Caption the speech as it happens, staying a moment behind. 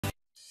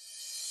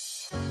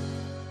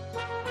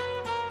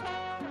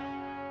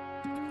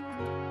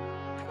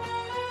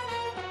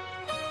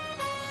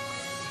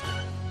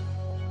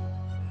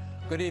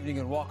Good evening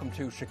and welcome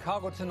to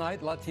Chicago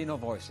Tonight, Latino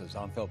Voices.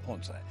 I'm Phil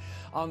Ponce.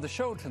 On the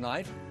show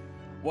tonight,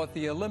 what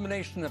the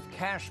elimination of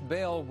cash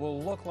bail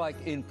will look like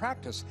in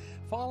practice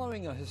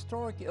following a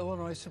historic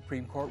Illinois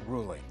Supreme Court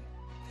ruling.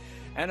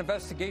 An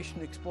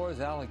investigation explores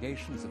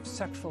allegations of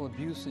sexual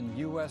abuse in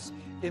U.S.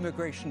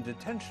 immigration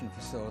detention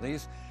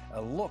facilities.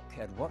 A look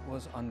at what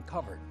was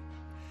uncovered.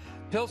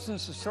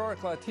 Pilsen's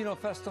historic Latino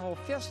festival,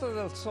 Fiesta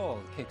del Sol,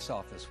 kicks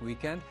off this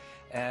weekend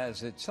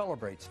as it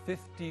celebrates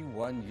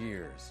 51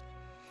 years.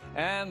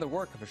 And the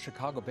work of a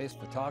Chicago-based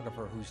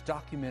photographer who's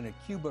documented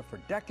Cuba for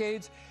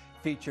decades,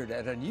 featured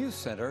at a news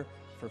center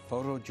for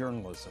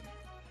photojournalism.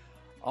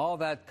 All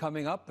that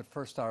coming up, but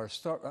first our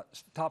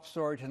top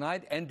story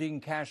tonight, ending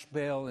cash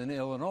bail in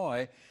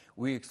Illinois.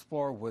 We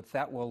explore what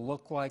that will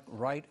look like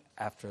right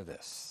after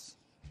this.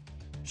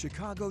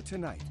 Chicago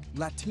Tonight,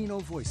 Latino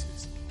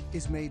Voices,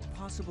 is made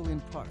possible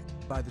in part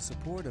by the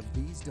support of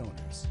these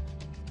donors.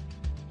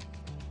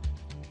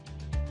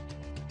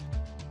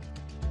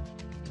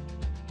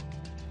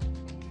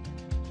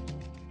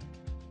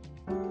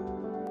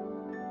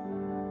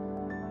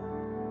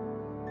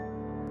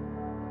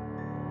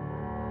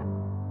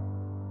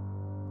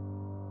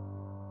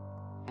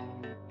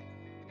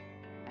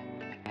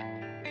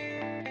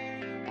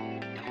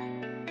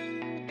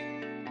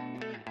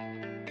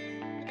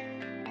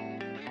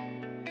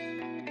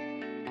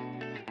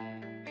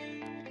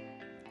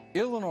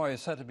 Illinois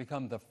is set to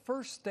become the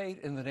first state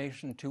in the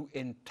nation to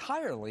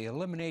entirely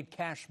eliminate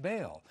cash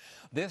bail.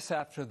 This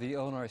after the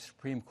Illinois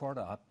Supreme Court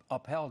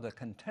upheld a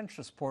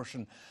contentious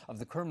portion of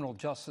the criminal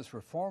justice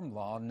reform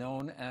law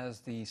known as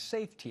the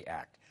Safety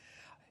Act.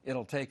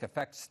 It'll take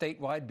effect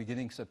statewide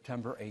beginning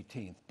September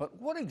 18th.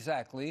 But what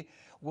exactly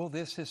will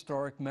this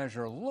historic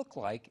measure look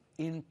like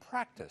in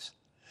practice?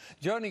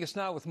 Joining us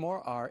now with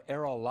more are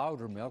Era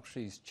Loudermilk.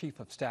 She's Chief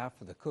of Staff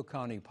for the Cook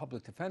County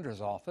Public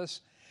Defender's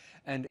Office,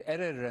 and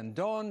Ere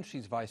Rendon.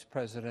 She's Vice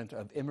President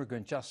of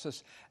Immigrant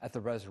Justice at the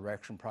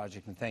Resurrection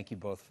Project. And thank you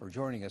both for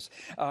joining us.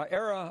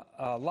 Era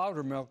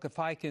Loudermilk, if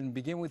I can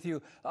begin with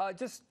you,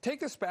 just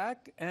take us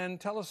back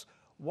and tell us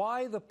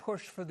why the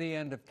push for the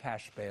end of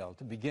cash bail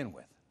to begin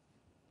with.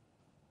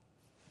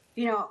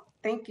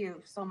 Thank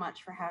you so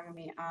much for having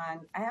me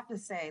on. I have to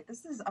say,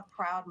 this is a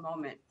proud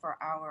moment for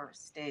our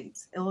state.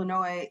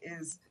 Illinois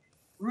is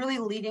really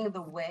leading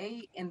the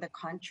way in the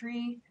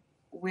country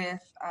with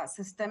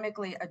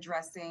systemically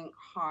addressing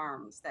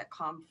harms that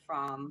come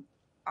from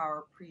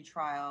our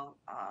pretrial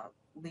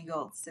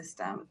legal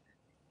system.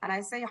 And I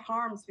say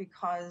harms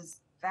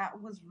because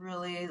that was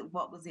really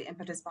what was the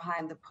impetus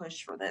behind the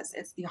push for this.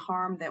 It's the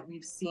harm that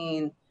we've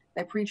seen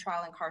that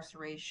pretrial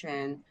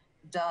incarceration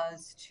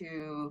does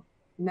to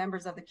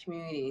members of the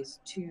communities,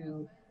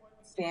 to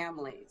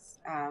families.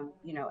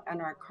 In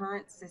our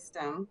current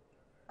system,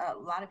 a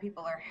lot of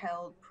people are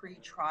held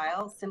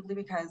pre-trial simply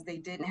because they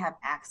didn't have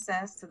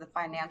access to the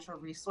financial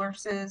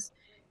resources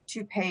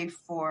to pay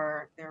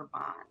for their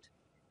bond.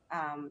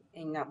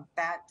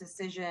 That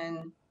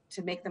decision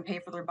to make them pay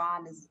for their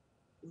bond is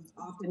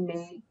often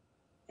made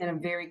in a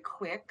very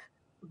quick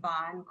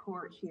bond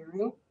court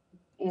hearing.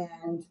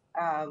 And,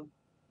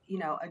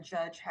 a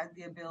judge has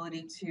the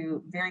ability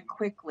to very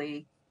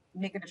quickly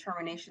make a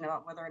determination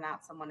about whether or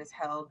not someone is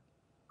held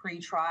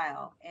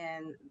pre-trial.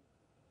 And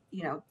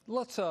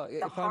let's,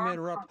 if I may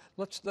interrupt,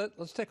 let's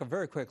take a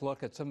very quick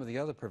look at some of the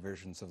other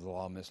provisions of the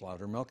law, Ms.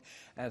 Loudermilk.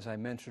 As I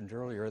mentioned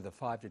earlier, the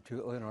 5-2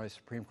 Illinois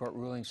Supreme Court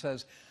ruling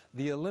says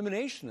the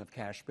elimination of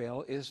cash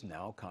bail is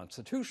now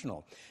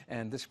constitutional.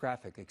 And this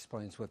graphic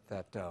explains what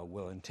that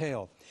will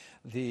entail.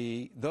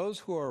 Those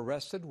who are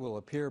arrested will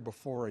appear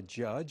before a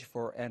judge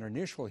for an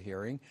initial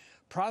hearing.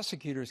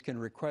 Prosecutors can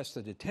request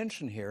a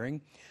detention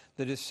hearing.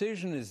 The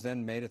decision is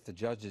then made at the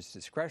judge's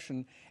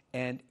discretion,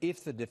 and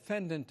if the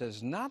defendant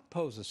does not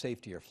pose a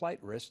safety or flight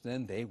risk,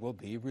 then they will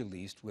be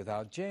released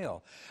without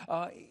jail.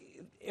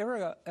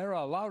 Era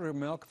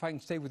Loudermilk, if I can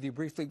stay with you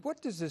briefly,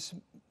 what does this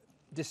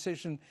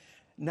decision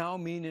now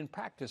mean in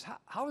practice?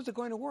 How is it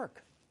going to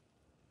work?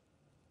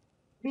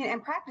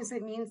 In practice,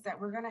 it means that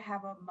we're going to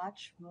have a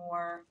much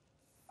more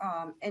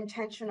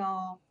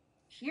intentional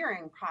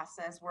hearing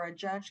process where a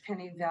judge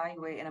can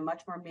evaluate in a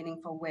much more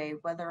meaningful way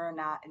whether or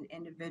not an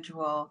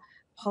individual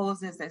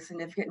poses a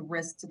significant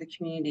risk to the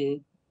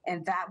community.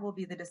 And that will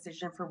be the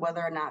decision for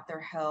whether or not they're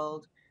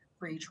held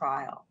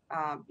pre-trial.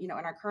 In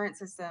our current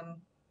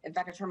system, if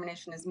that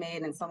determination is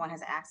made and someone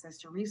has access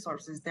to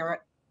resources,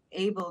 they're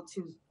able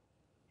to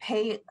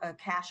pay a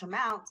cash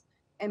amount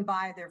and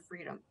buy their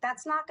freedom.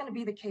 That's not going to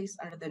be the case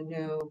under the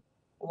new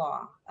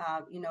law.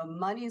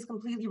 Money is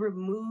completely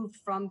removed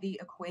from the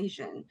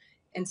equation.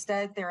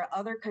 Instead, there are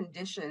other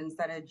conditions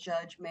that a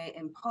judge may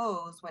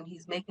impose when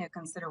he's making a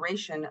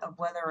consideration of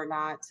whether or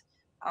not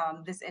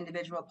this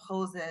individual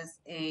poses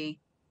a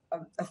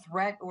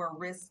threat or a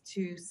risk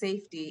to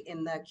safety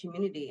in the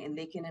community. And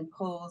they can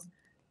impose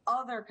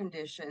other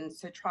conditions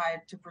to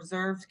try to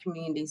preserve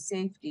community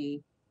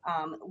safety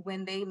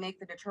when they make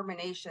the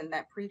determination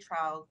that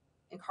pretrial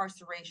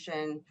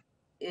incarceration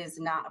is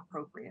not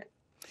appropriate.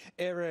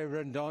 Ere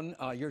Rendon,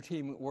 your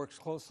team works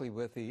closely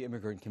with the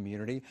immigrant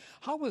community.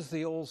 How is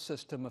the old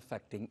system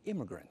affecting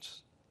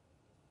immigrants?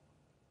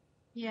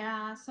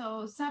 Yeah,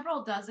 so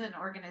several dozen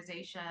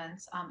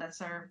organizations that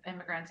serve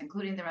immigrants,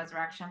 including the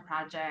Resurrection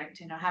Project,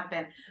 have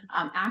been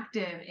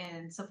active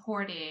in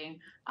supporting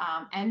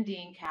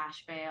ending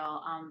cash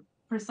bail,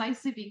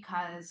 precisely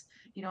because,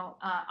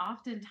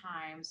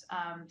 oftentimes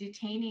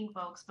detaining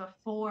folks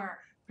before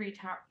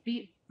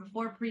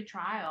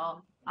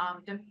pre-trial,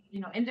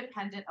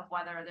 independent of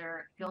whether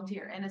they're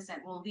guilty or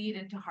innocent, will lead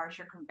into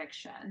harsher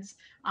convictions.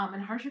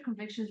 And harsher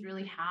convictions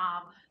really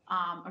have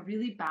a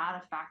really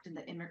bad effect in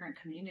the immigrant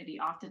community,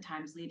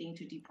 oftentimes leading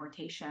to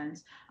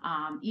deportations,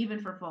 even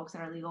for folks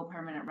that are legal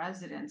permanent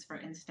residents, for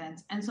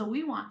instance. And so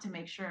we want to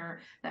make sure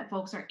that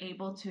folks are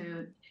able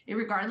to,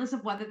 regardless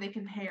of whether they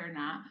can pay or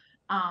not,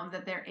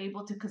 that they're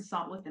able to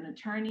consult with an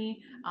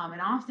attorney. And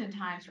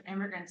oftentimes for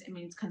immigrants, it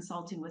means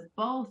consulting with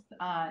both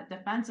a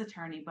defense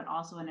attorney, but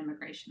also an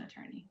immigration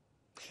attorney.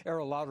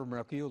 Errol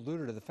Loudermilk, you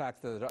alluded to the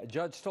fact that a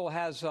judge still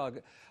has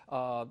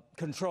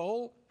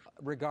control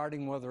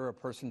regarding whether a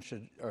person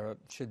should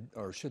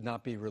or should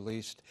not be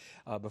released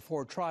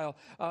before trial.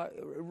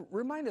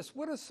 Remind us,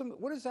 what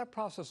is that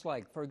process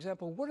like? For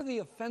example, what are the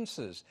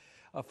offenses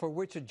for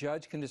which a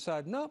judge can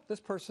decide, no, this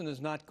person is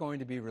not going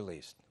to be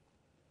released?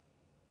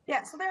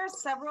 Yeah, so there are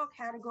several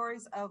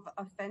categories of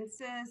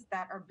offenses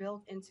that are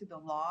built into the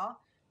law,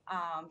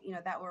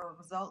 that were a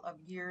result of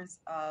years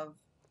of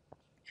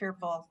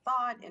careful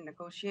thought and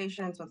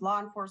negotiations with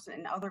law enforcement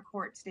and other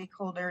court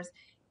stakeholders.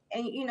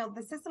 And,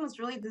 the system is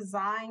really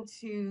designed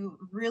to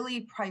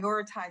really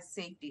prioritize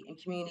safety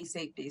and community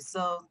safety.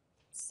 So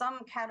some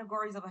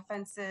categories of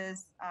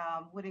offenses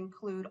would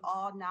include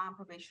all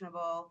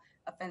non-probationable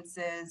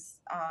offenses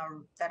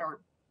that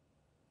are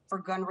for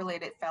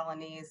gun-related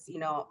felonies,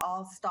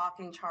 all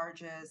stalking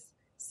charges,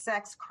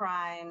 sex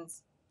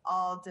crimes,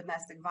 all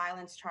domestic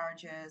violence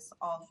charges,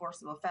 all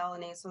forcible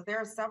felonies. So there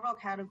are several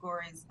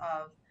categories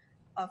of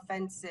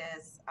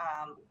offenses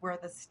where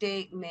the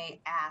state may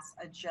ask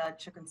a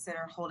judge to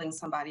consider holding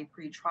somebody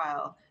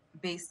pre-trial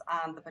based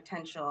on the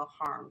potential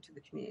harm to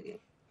the community.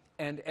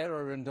 And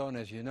Ere Rendon,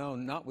 as you know,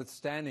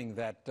 notwithstanding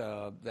that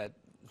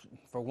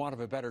for want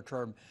of a better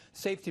term,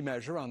 safety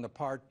measure on the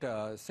part,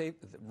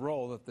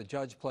 role that the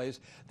judge plays,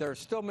 there are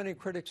still many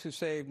critics who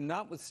say,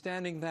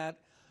 notwithstanding that,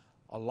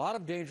 a lot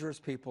of dangerous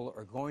people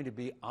are going to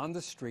be on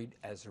the street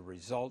as a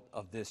result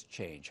of this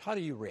change. How do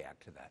you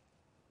react to that?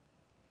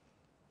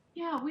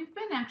 Yeah, we've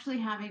been actually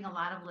having a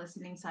lot of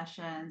listening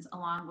sessions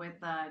along with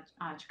the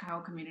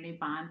Chicago Community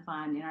Bond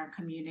Fund in our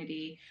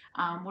community,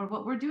 where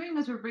what we're doing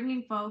is we're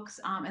bringing folks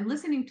and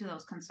listening to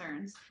those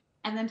concerns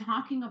and then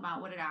talking about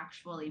what it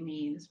actually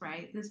means,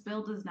 right? This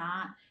bill does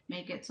not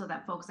make it so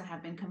that folks that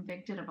have been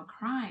convicted of a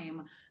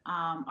crime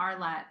are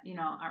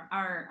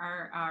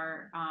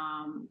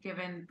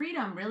given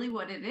freedom. Really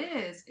what it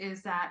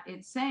is that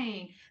it's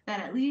saying that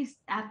at least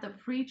at the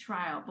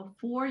pre-trial,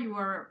 before you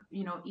are,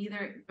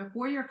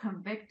 before you're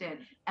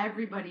convicted,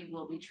 everybody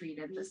will be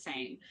treated the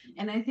same.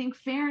 And I think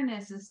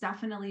fairness is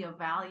definitely a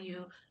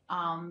value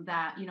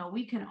that,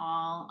 we can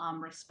all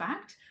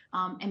respect.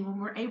 And when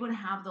we're able to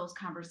have those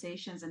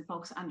conversations and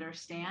folks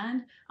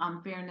understand,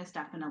 fairness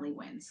definitely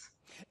wins.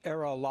 Ere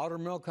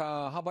Loudermilk,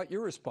 how about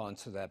your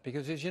response to that?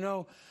 Because as you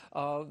know,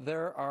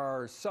 there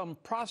are some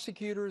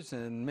prosecutors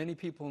and many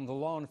people in the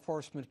law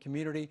enforcement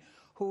community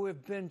who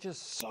have been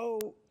just so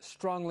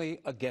strongly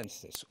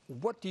against this.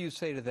 What do you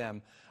say to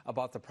them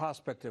about the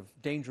prospect of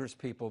dangerous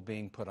people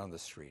being put on the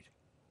street?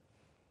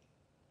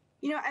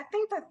 I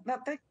think that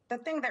the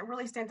thing that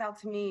really stands out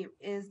to me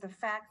is the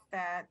fact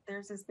that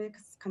there's this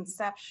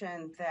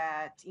misconception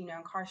that,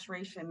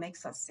 incarceration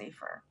makes us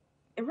safer.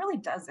 It really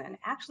doesn't.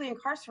 Actually,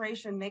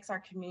 incarceration makes our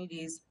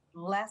communities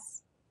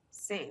less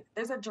safe.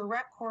 There's a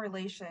direct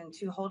correlation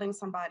to holding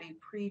somebody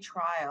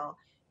pre-trial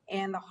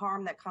and the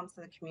harm that comes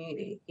to the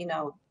community.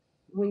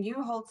 When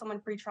you hold someone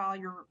pre-trial,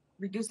 you're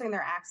reducing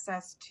their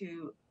access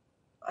to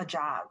a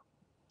job,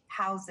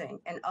 housing,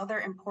 and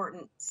other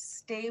important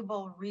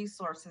stable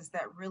resources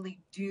that really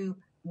do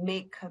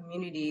make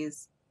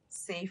communities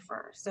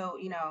safer. So,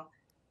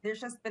 there's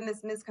just been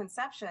this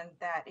misconception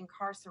that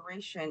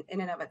incarceration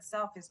in and of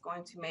itself is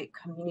going to make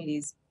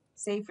communities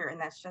safer, and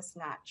that's just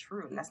not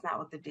true, and that's not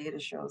what the data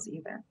shows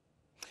either.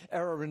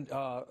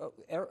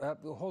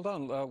 Hold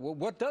on.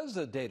 What does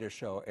the data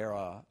show,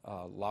 Ere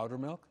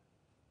Loudermilk?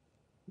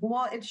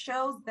 Well, it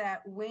shows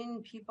that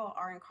when people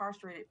are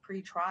incarcerated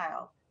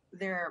pre-trial,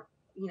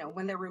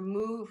 when they're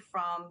removed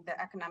from the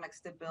economic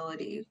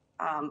stability,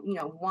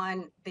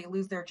 one, they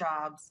lose their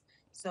jobs.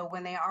 So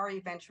when they are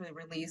eventually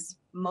released,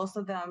 most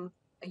of them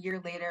a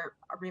year later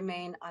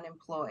remain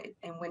unemployed.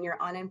 And when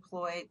you're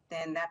unemployed,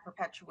 then that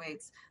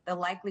perpetuates the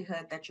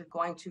likelihood that you're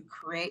going to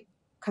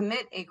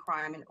commit a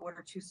crime in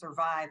order to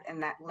survive, and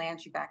that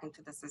lands you back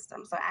into the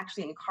system. So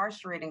actually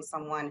incarcerating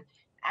someone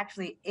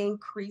actually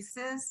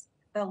increases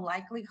the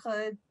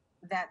likelihood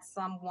that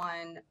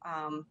someone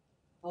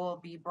will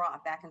be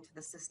brought back into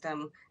the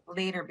system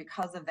later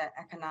because of that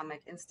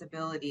economic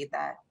instability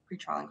that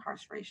pretrial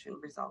incarceration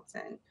results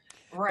in.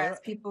 Whereas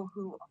people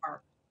who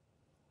are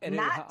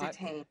not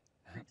detained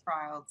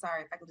pretrial,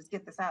 sorry if I can just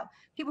get this out,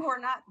 people who are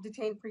not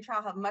detained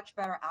pretrial have much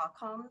better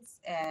outcomes.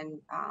 And,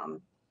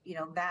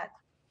 that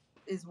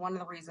is one of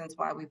the reasons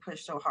why we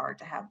push so hard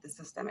to have the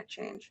systemic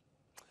change.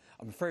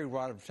 I'm afraid we're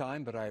out of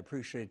time, but I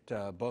appreciate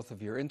both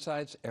of your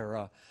insights,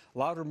 Era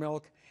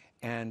Loudermilk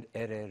and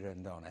Ere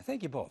Rendona.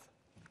 Thank you both.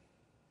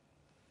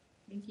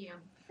 Thank you.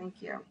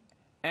 Thank you.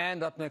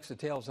 And up next,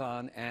 details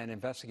on an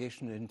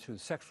investigation into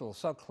sexual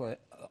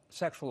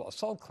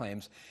assault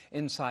claims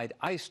inside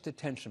ICE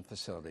detention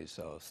facilities.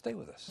 So stay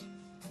with us.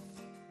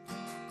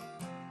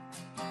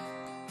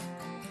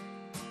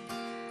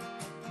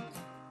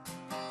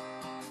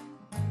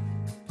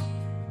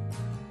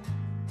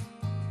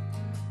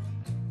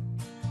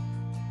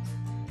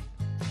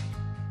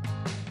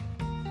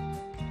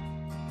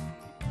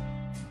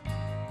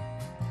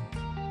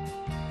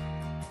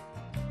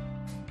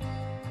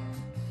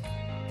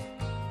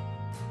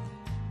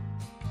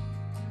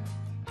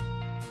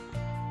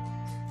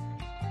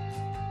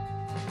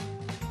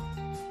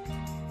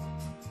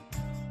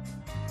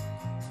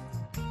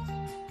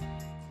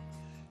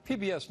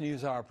 PBS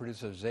NewsHour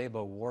producer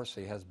Zeba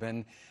Warsi has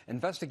been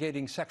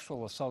investigating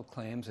sexual assault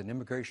claims in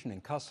immigration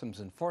and customs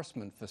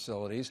enforcement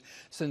facilities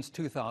since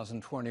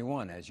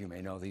 2021. As you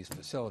may know, these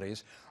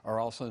facilities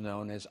are also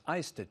known as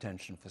ICE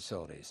detention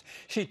facilities.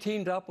 She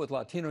teamed up with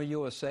Latino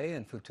USA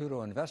and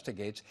Futuro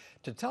Investigates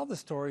to tell the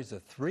stories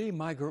of 3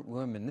 migrant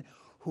women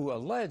who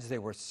allege they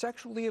were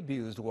sexually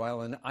abused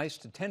while in ICE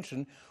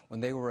detention when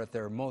they were at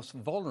their most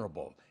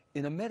vulnerable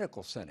in a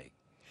medical setting.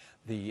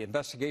 The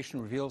investigation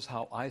reveals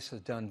how ICE has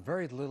done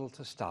very little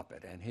to stop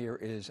it. And here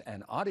is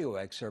an audio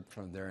excerpt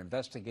from their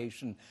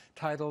investigation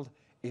titled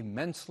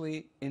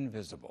Immensely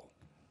Invisible.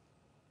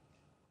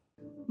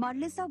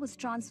 Marlissa was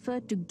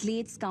transferred to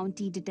Glades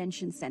County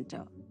Detention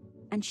Center,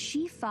 and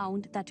she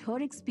found that her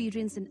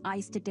experience in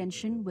ICE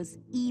detention was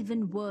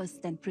even worse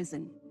than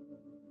prison.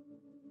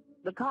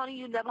 The county,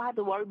 you never had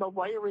to worry about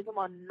voyeurism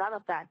or none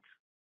of that.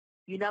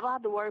 You never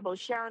had to worry about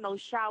sharing no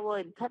shower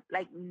and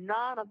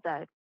none of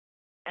that.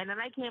 And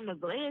then I came to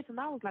Glades, and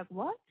I was like,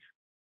 what?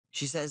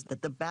 She says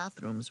that the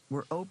bathrooms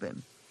were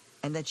open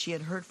and that she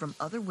had heard from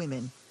other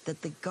women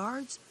that the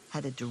guards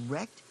had a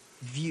direct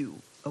view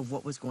of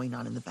what was going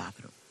on in the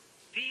bathroom.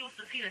 We used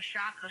to see the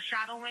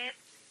shadow went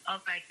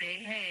up like their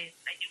head.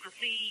 Like you could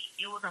see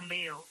it was a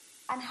male.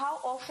 And how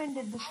often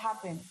did this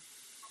happen?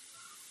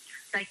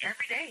 Like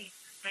every day.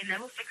 They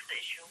never fixed the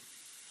issue.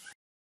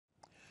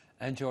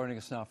 And joining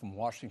us now from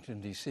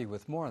Washington, D.C.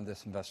 with more on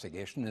this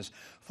investigation is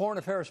Foreign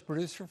Affairs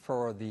producer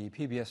for the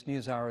PBS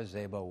NewsHour,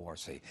 Zeba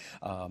Warsi.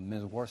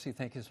 Ms. Warsi,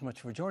 thank you so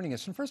much for joining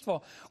us. And first of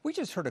all, we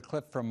just heard a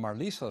clip from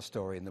Marlissa's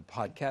story in the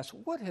podcast.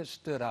 What has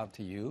stood out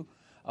to you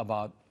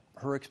about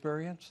her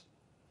experience?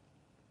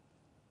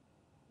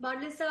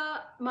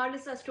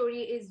 Marlissa's story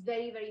is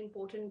very, very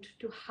important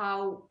to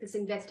how this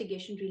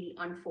investigation really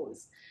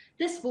unfolds.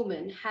 This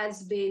woman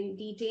has been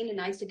detained in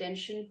ICE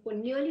detention for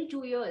nearly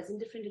 2 years in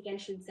different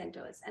detention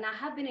centers, and I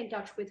have been in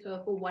touch with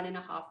her for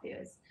 1.5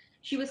 years.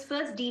 She was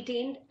first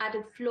detained at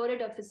a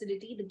Florida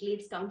facility, the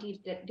Glades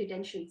County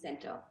Detention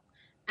Center,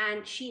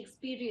 and she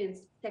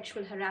experienced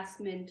sexual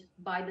harassment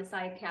by the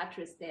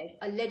psychiatrist there,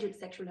 alleged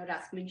sexual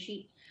harassment.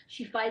 She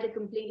filed a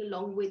complaint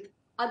along with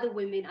other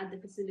women at the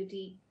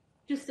facility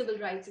to Civil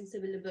Rights and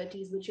Civil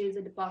Liberties, which is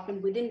a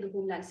department within the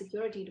Homeland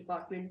Security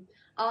Department,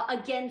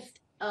 against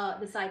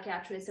the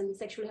psychiatrists and the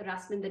sexual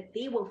harassment that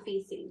they were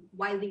facing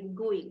while they were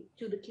going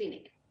to the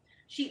clinic.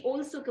 She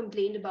also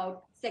complained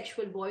about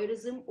sexual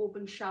voyeurism,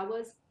 open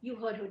showers. You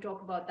heard her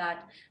talk about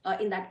that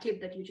in that clip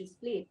that you just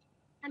played.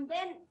 And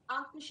then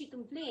after she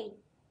complained,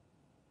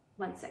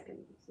 1 second,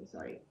 so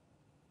sorry.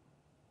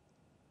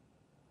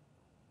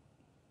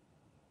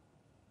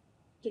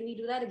 Can we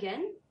do that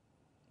again?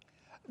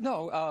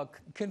 No,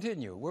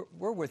 continue.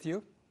 We're with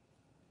you.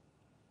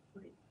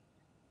 Okay.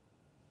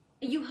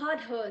 You heard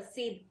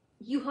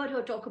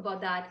her talk about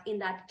that in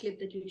that clip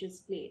that you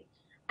just played.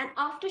 And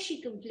after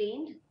she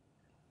complained,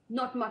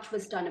 not much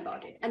was done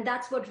about it. And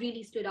that's what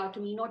really stood out to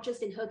me, not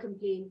just in her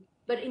complaint,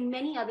 but in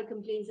many other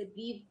complaints that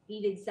we've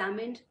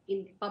examined,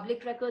 in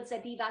public records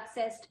that we've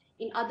accessed,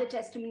 in other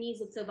testimonies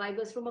of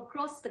survivors from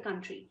across the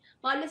country.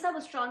 Marlissa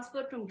was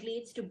transferred from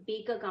Glades to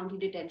Baker County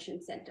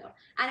Detention Center.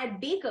 And at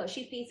Baker,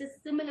 she faces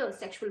similar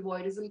sexual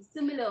voyeurism,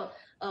 similar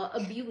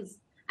abuse.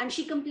 And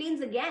she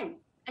complains again.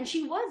 And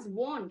she was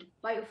warned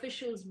by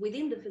officials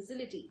within the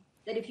facility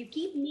that if you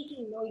keep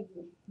making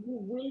noises, you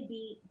will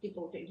be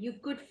deported. You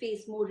could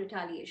face more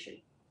retaliation.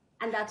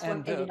 And that's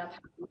what ended up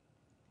happening.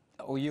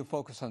 Well, you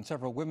focus on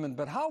several women,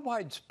 but how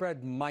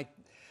widespread might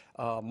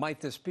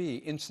this be?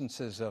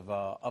 Instances of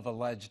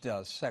alleged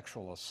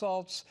sexual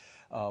assaults,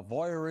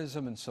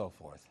 voyeurism, and so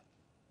forth.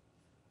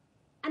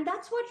 And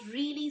that's what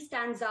really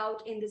stands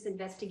out in this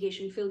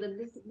investigation, Phil,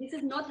 that this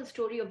is not the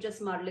story of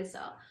just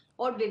Marlissa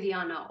or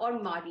Viviana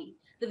or Mari,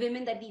 the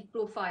women that we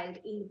profiled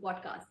in the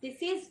podcast. This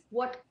is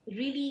what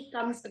really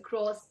comes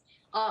across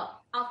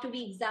after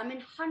we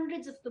examined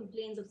hundreds of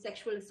complaints of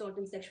sexual assault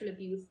and sexual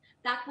abuse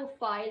that were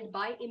filed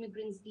by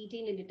immigrants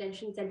detained in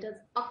detention centers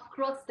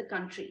across the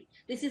country.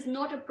 This is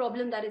not a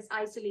problem that is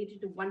isolated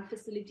to one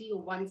facility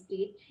or one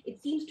state.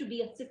 It seems to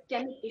be a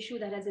systemic issue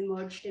that has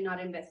emerged in our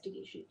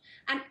investigation.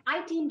 And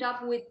I teamed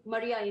up with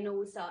Maria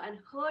Inosa and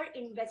her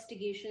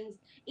investigations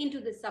into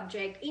this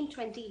subject in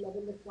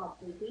 2011 with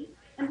Quadrity.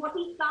 And what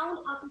we found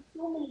after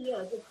so many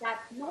years is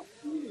that not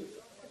only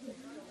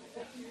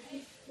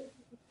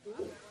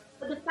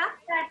but the fact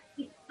that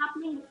it's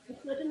happening with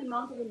a certain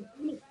amount of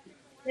impunity,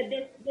 that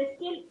there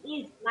still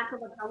is lack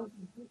of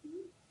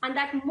accountability, and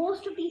that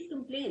most of these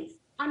complaints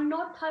are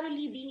not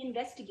thoroughly being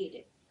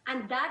investigated.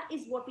 And that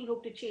is what we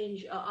hope to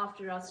change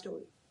after our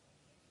story.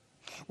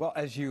 Well,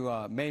 as you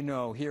may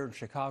know, here in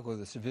Chicago,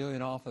 the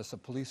Civilian Office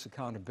of Police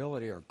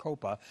Accountability, or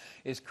COPA,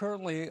 is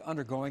currently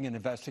undergoing an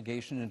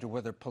investigation into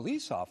whether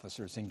police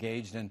officers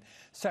engaged in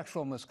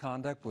sexual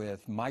misconduct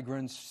with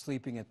migrants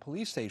sleeping at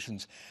police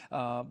stations,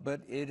 but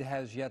it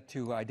has yet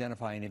to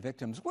identify any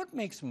victims. What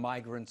makes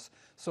migrants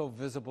so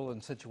visible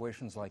in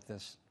situations like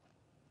this?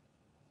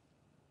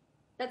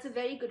 That's a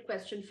very good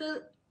question,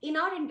 Phil. In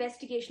our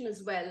investigation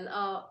as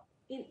well,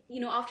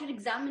 after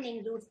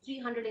examining those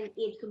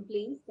 308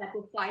 complaints that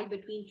were filed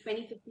between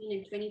 2015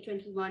 and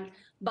 2021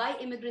 by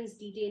immigrants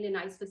detained in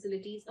ICE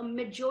facilities, a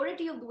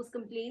majority of those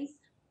complaints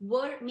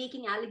were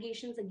making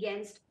allegations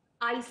against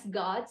ICE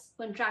guards,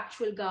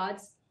 contractual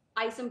guards,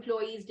 ICE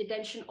employees,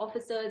 detention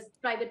officers,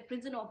 private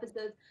prison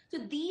officers. So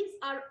these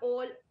are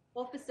all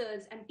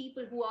officers and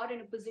people who are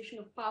in a position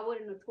of power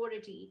and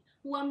authority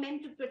who are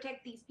meant to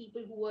protect these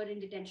people who are in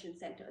detention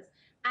centers.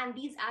 And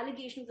these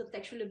allegations of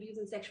sexual abuse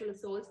and sexual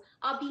assaults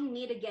are being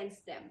made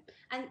against them.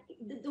 And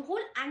the whole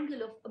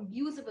angle of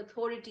abuse of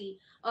authority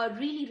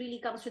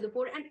really comes to the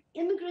fore. And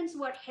immigrants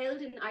who are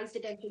held in ICE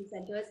detention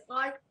centers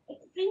are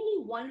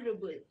extremely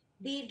vulnerable.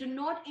 They do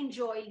not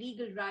enjoy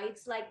legal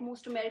rights like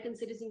most American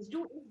citizens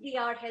do. If they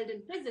are held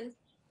in prisons,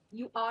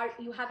 you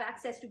have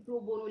access to pro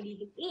bono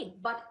legal aid.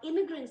 But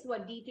immigrants who are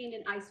detained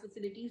in ICE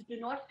facilities do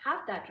not have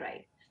that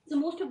right. So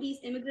most of these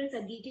immigrants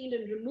are detained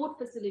in remote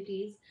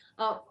facilities,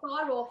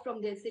 far off from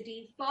their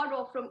cities, far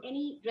off from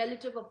any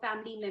relative or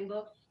family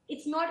member.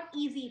 It's not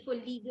easy for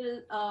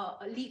legal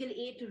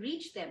aid to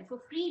reach them, for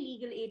free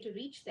legal aid to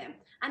reach them.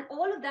 And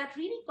all of that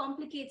really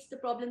complicates the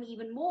problem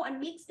even more and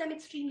makes them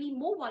extremely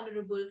more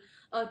vulnerable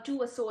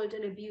to assault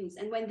and abuse.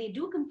 And when they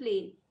do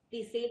complain,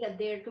 they say that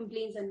their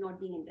complaints are not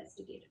being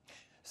investigated.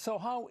 So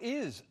how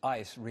is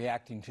ICE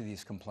reacting to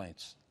these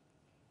complaints?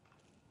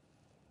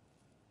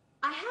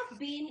 I have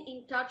been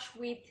in touch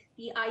with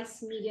the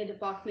ICE media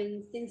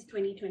department since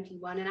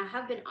 2021, and I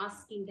have been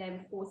asking them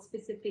for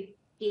specific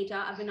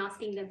data. I've been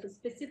asking them for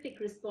specific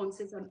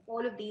responses on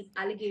all of these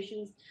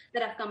allegations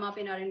that have come up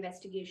in our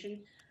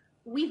investigation.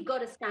 We've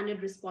got a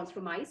standard response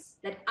from ICE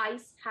that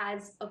ICE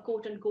has a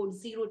quote-unquote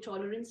zero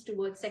tolerance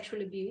towards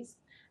sexual abuse,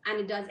 and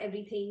it does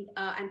everything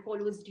and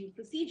follows due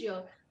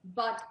procedure.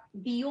 But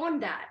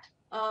beyond that,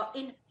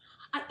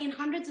 in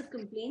hundreds of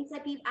complaints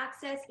that we've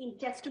accessed, in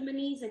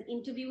testimonies and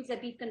interviews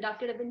that we've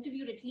conducted, I've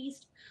interviewed at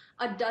least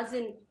a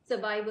dozen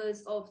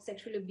survivors of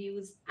sexual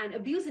abuse and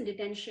abuse in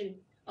detention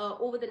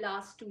over the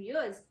last 2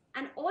 years.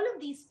 And all of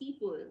these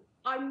people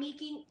are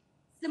making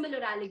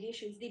similar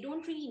allegations. They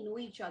don't really know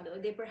each other.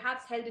 They're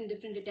perhaps held in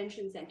different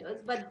detention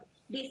centers, but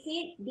they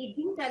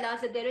do tell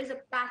us that there is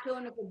a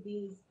pattern of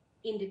abuse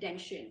in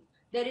detention.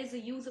 There is a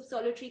use of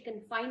solitary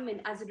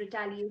confinement as a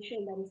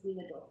retaliation that is being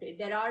adopted.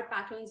 There are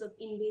patterns of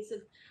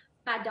invasive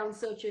pat-down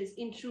searches,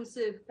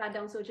 intrusive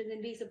pat-down searches,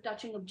 invasive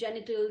touching of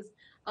genitals,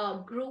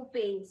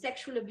 groping,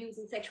 sexual abuse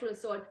and sexual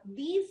assault.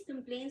 These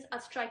complaints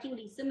are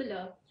strikingly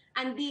similar,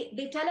 and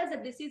they tell us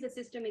that this is a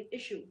systemic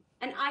issue.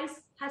 And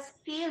ICE has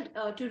failed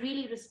to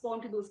really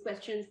respond to those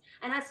questions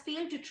and has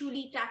failed to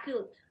truly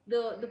tackle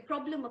the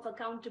problem of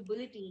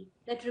accountability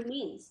that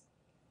remains.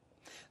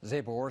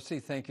 Zeba Orsi,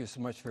 thank you so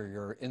much for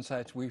your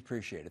insights. We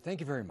appreciate it. Thank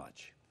you very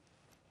much.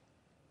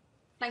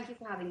 Thank you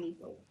for having me,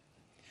 Paul.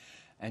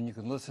 And you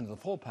can listen to the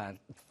full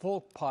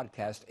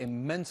podcast,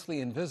 Immensely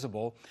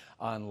Invisible,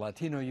 on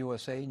Latino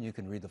USA, and you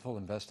can read the full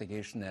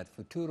investigation at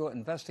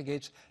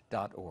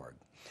futuroinvestigates.org.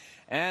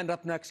 And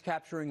up next,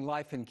 capturing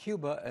life in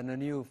Cuba in a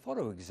new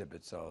photo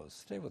exhibit, so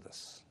stay with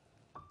us.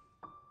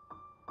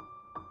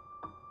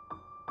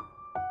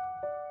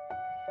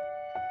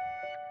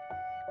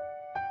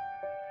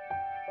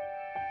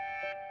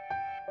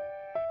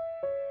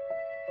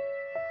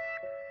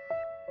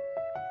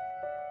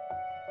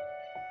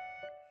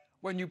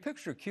 When you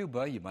picture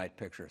Cuba, you might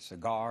picture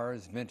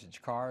cigars,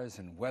 vintage cars,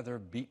 and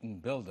weather-beaten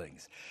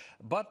buildings.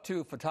 But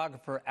to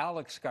photographer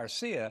Alex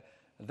Garcia,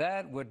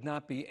 that would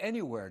not be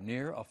anywhere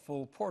near a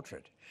full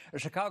portrait. A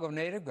Chicago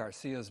native,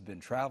 Garcia has been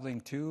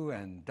traveling to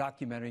and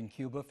documenting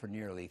Cuba for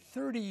nearly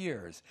 30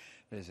 years,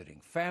 visiting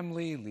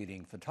family,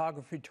 leading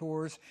photography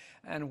tours,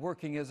 and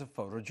working as a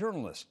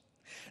photojournalist.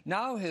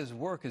 Now his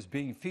work is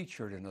being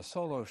featured in a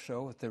solo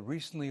show at the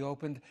recently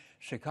opened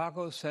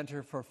Chicago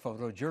Center for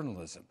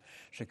Photojournalism.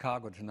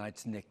 Chicago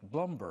Tonight's Nick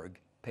Blumberg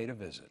paid a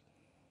visit.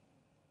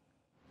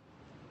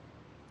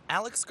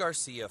 Alex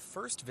Garcia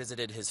first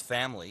visited his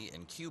family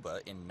in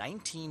Cuba in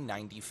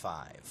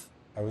 1995.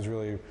 I was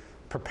really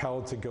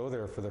propelled to go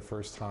there for the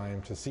first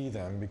time to see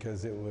them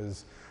because it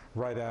was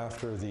right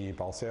after the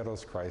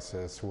Balseros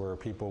crisis, where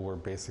people were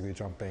basically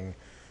jumping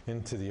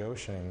into the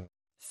ocean.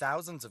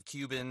 Thousands of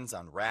Cubans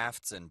on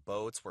rafts and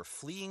boats were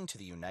fleeing to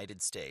the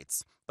United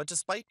States. But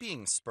despite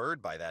being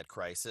spurred by that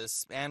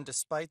crisis, and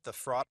despite the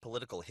fraught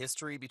political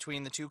history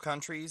between the two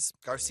countries,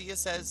 Garcia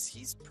says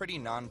he's pretty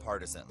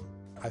nonpartisan.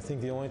 I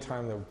think the only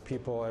time that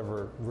people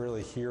ever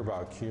really hear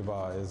about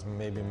Cuba is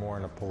maybe more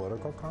in a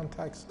political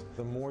context.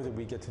 The more that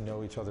we get to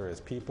know each other as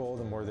people,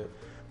 the more that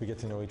we get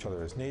to know each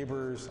other as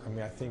neighbors,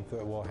 I think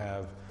that we'll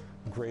have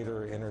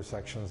greater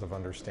intersections of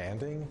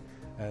understanding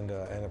and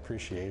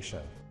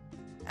appreciation.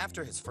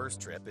 After his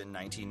first trip in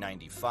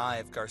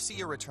 1995,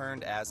 Garcia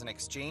returned as an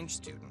exchange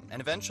student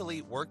and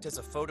eventually worked as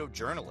a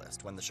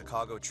photojournalist when the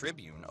Chicago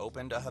Tribune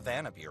opened a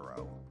Havana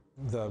bureau.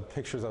 The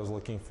pictures I was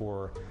looking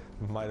for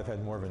might have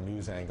had more of a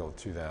news angle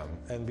to them,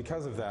 and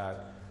because of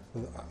that,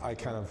 I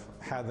kind of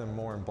had them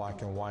more in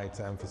black and white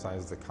to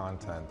emphasize the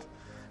content.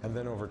 And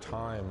then over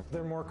time,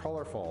 they're more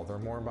colorful, they're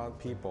more about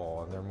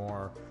people, and they're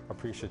more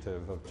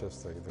appreciative of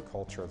just the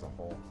culture as a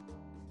whole.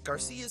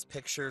 Garcia's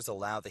pictures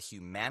allow the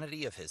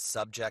humanity of his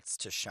subjects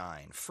to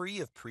shine, free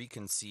of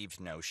preconceived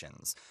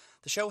notions.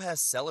 The show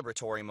has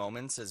celebratory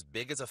moments as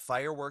big as a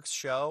fireworks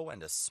show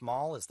and as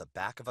small as the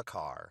back of a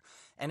car.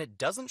 And it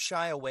doesn't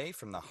shy away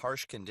from the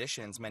harsh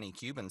conditions many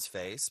Cubans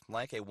face,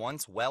 like a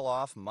once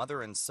well-off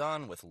mother and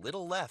son with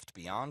little left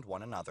beyond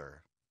one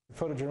another.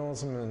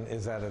 Photojournalism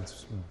is at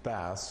its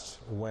best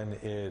when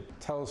it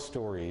tells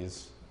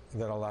stories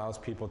that allows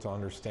people to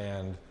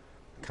understand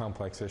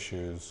complex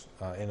issues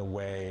in a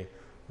way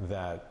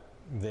that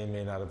they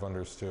may not have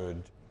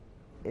understood.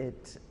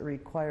 It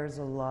requires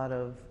a lot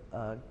of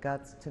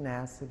guts,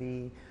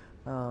 tenacity,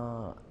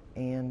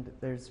 and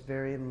there's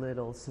very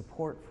little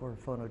support for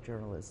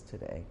photojournalists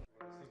today.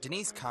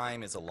 Denise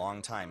Keim is a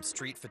longtime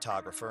street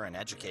photographer and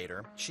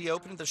educator. She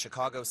opened the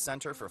Chicago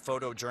Center for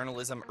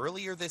Photojournalism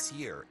earlier this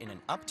year in an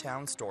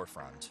uptown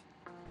storefront.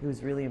 It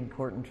was really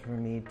important for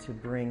me to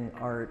bring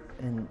art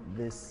and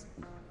this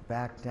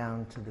back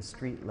down to the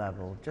street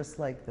level, just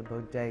like the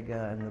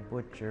bodega and the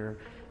butcher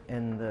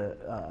and the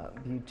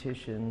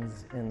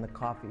beauticians and the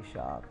coffee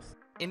shops.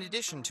 In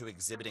addition to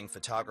exhibiting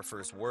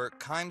photographers'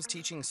 work, Keim's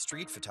teaching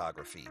street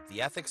photography,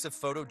 the ethics of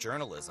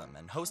photojournalism,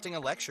 and hosting a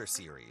lecture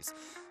series.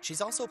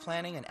 She's also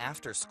planning an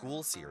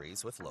after-school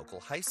series with local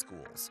high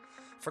schools.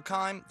 For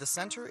Keim, the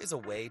center is a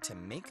way to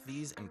make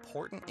these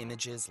important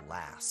images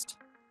last.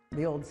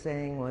 The old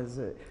saying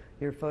was,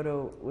 your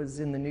photo was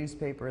in the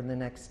newspaper and the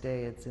next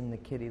day it's in the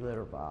kitty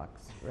litter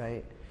box,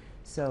 right?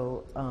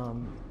 So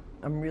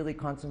I'm really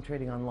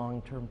concentrating on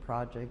long-term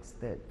projects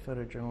that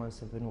photojournalists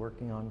have been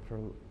working on for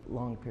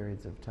long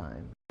periods of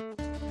time.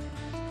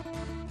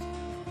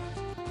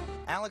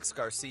 Alex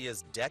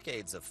Garcia's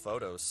decades of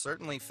photos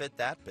certainly fit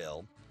that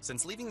bill.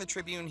 Since leaving the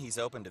Tribune, he's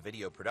opened a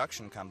video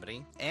production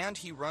company, and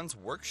he runs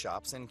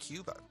workshops in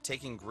Cuba,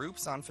 taking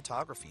groups on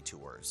photography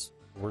tours.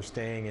 We're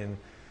staying in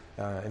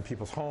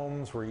people's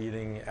homes, we're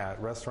eating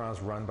at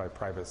restaurants run by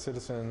private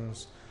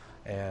citizens,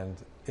 and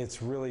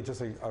it's really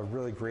just a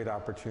really great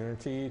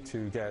opportunity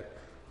to get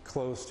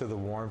close to the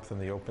warmth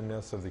and the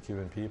openness of the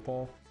Cuban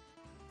people.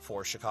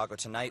 For Chicago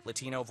Tonight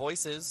Latino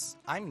Voices,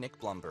 I'm Nick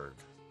Blumberg.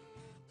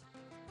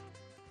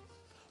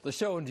 The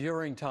show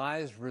Enduring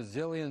Ties,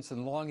 Resilience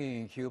and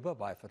Longing in Cuba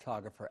by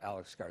photographer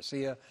Alex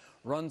Garcia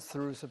runs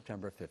through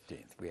September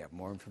 15th. We have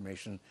more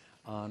information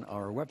on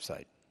our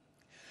website.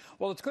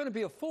 Well, it's going to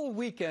be a full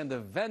weekend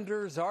of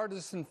vendors,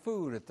 artists, and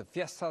food at the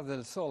Fiesta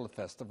del Sol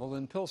Festival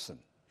in Pilsen.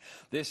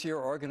 This year,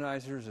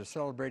 organizers are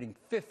celebrating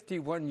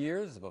 51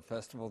 years of a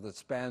festival that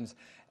spans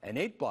an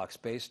 8-block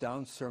space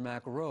down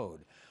Cermak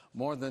Road.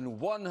 More than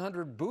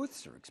 100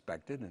 booths are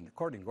expected, and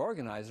according to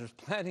organizers,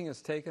 planning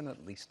has taken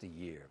at least a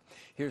year.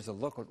 Here's a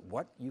look at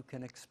what you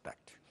can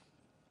expect.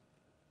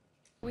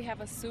 We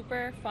have a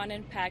super fun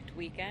and packed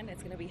weekend.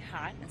 It's going to be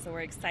hot, and so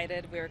we're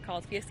excited. We're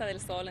called Fiesta del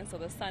Sol, and so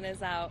the sun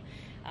is out.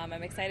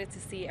 I'm excited to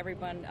see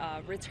everyone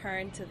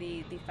return to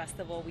the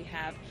festival. We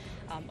have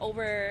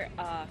over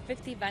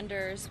 50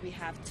 vendors. We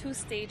have 2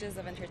 stages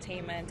of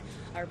entertainment.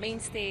 Our main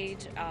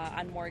stage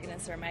on Morgan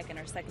and Cermak, and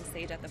our second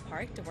stage at the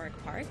park, Dvorak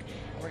Park.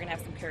 We're going to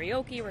have some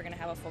karaoke. We're going to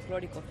have a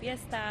folklorico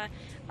fiesta,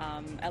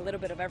 a little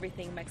bit of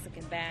everything,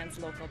 Mexican bands,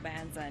 local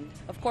bands, and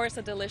of course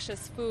a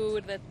delicious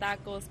food, the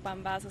tacos,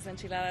 pambazos,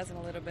 enchiladas, and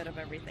a little bit of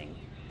everything.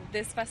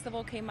 This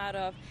festival came out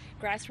of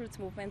grassroots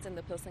movements in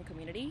the Pilsen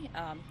community,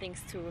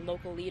 thanks to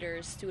local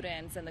leaders,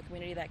 students, and the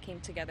community that came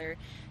together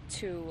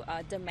to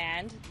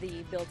demand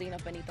the building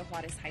of Benito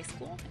Juarez High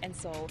School. And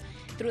so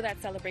through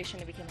that celebration,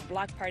 it became a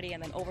block party,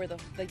 and then over the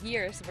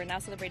years, we're now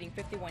celebrating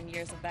 51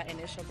 years of that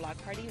initial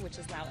block party, which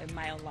is now a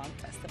mile-long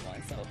festival.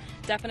 And so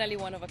definitely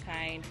one of a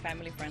kind,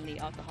 family-friendly,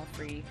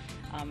 alcohol-free,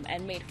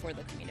 and made for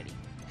the community.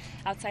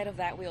 Outside of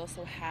that, we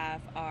also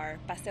have our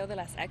Paseo de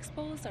las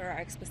Expos, or our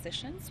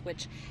expositions,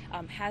 which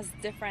has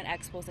different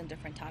expos and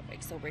different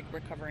topics. So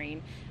we're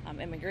covering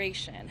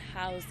immigration,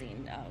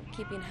 housing,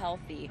 keeping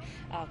healthy,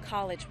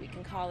 college week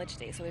and college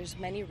day. So there's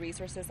many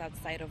resources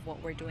outside of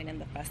what we're doing in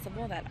the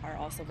festival that are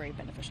also very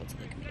beneficial to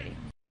the community.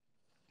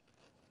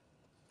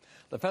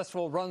 The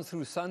festival runs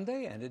through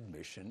Sunday and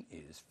admission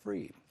is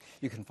free.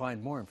 You can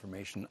find more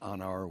information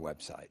on our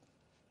website.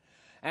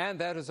 And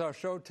that is our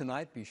show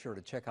tonight. Be sure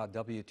to check out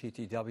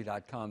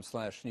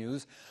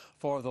WTTW.com/news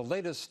for the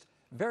latest,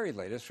 very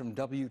latest from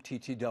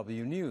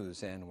WTTW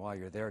News. And while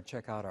you're there,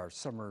 check out our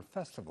summer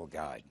festival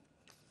guide.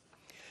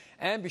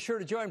 And be sure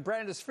to join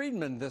Brandis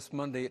Friedman this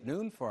Monday at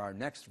noon for our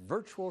next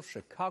virtual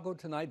Chicago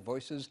Tonight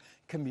Voices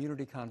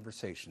community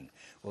conversation.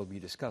 We'll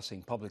be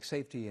discussing public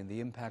safety and the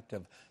impact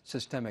of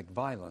systemic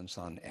violence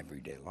on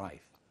everyday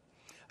life.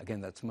 Again,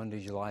 that's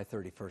Monday, July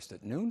 31st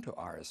at noon. To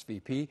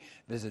RSVP,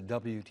 visit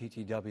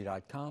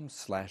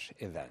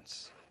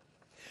WTTW.com/events.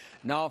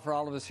 Now, for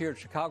all of us here at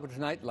Chicago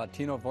Tonight,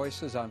 Latino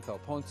Voices, I'm Phil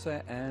Ponce,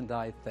 and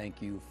I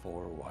thank you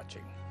for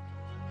watching.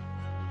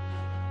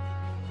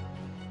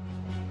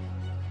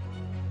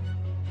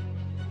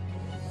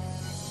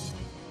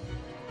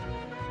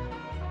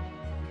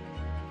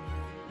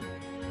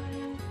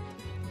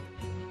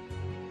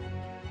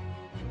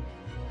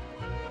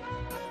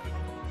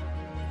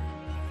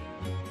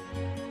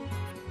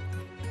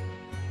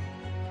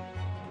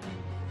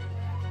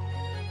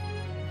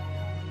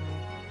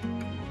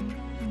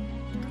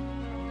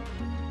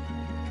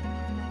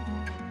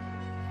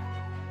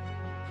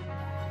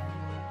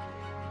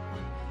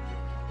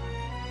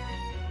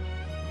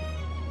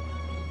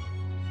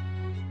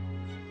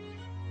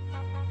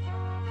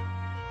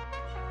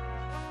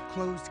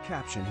 Closed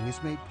captioning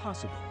is made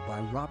possible by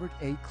Robert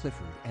A.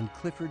 Clifford and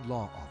Clifford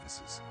Law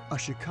Offices, a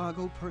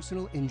Chicago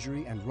personal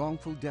injury and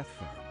wrongful death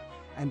firm,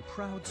 and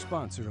proud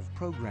sponsor of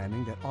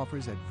programming that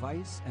offers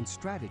advice and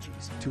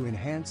strategies to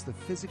enhance the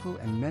physical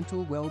and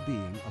mental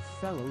well-being of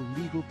fellow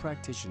legal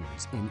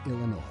practitioners in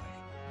Illinois.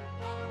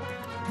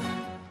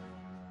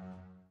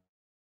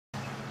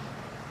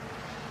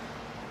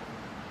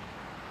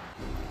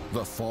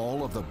 The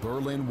fall of the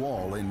Berlin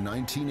Wall in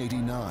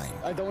 1989.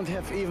 I don't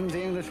have even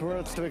the English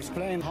words to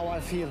explain how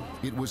I feel.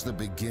 It was the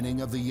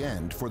beginning of the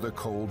end for the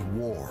Cold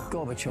War.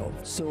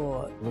 Gorbachev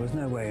saw there was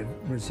no way of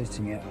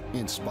resisting it.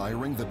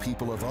 Inspiring the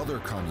people of other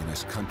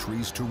communist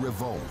countries to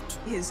revolt.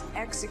 His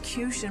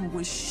execution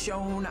was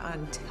shown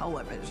on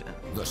television.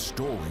 The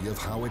story of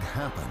how it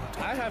happened.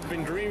 I have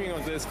been dreaming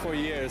of this for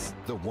years.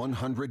 The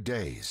 100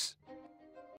 Days.